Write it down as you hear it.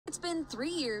It's been 3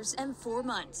 years and 4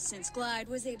 months since Glide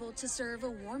was able to serve a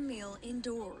warm meal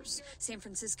indoors. San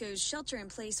Francisco's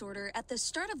shelter-in-place order at the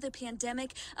start of the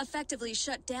pandemic effectively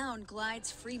shut down Glide's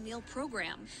free meal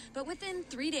program. But within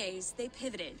 3 days, they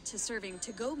pivoted to serving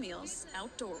to-go meals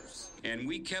outdoors. And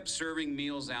we kept serving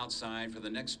meals outside for the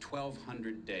next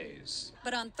 1,200 days.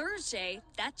 But on Thursday,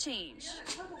 that changed.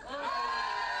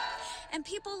 And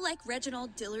people like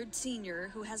Reginald Dillard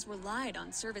Sr., who has relied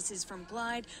on services from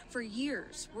Glide for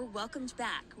years, were welcomed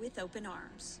back with open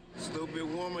arms. It's a little bit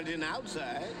warmer than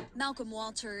outside. Malcolm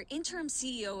Walter, interim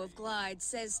CEO of Glide,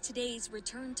 says today's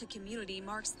return to community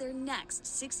marks their next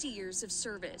 60 years of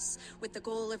service, with the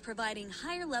goal of providing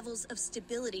higher levels of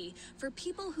stability for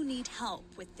people who need help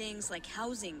with things like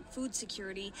housing, food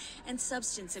security, and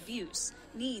substance abuse,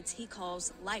 needs he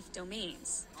calls life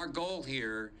domains. Our goal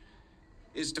here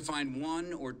is to find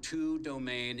one or two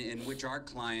domain in which our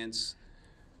clients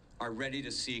are ready to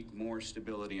seek more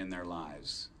stability in their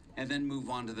lives, and then move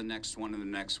on to the next one and the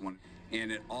next one.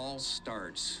 And it all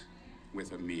starts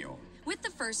with a meal. With the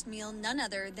first meal, none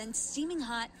other than steaming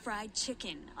hot fried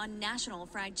chicken on National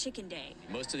Fried Chicken Day.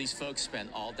 Most of these folks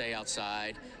spend all day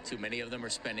outside. Too many of them are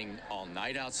spending all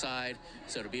night outside.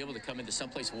 So to be able to come into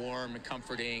someplace warm and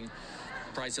comforting,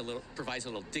 provides a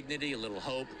little dignity, a little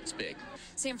hope. It's big.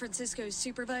 San Francisco's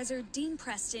supervisor, Dean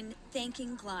Preston,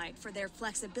 thanking Glide for their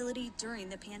flexibility during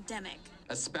the pandemic.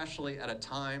 Especially at a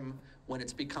time when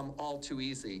it's become all too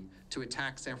easy to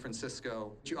attack San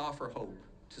Francisco, you offer hope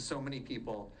to so many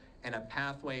people and a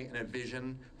pathway and a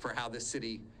vision for how this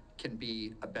city can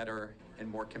be a better and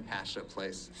more compassionate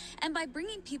place. And by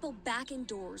bringing people back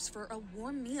indoors for a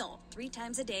warm meal 3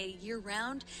 times a day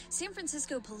year-round, San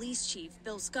Francisco Police Chief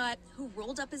Bill Scott, who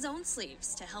rolled up his own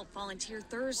sleeves to help volunteer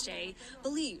Thursday,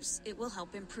 believes it will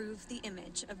help improve the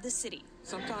image of the city.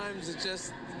 Sometimes it's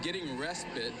just getting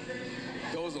respite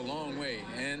goes a long way,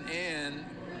 and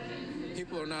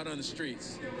people are not on the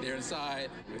streets. They're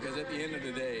inside, because at the end of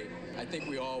the day, I think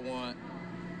we all want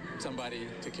somebody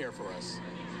to care for us.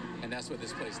 And that's what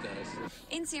this place does.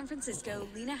 In San Francisco,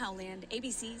 Lena Howland,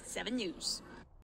 ABC 7 News.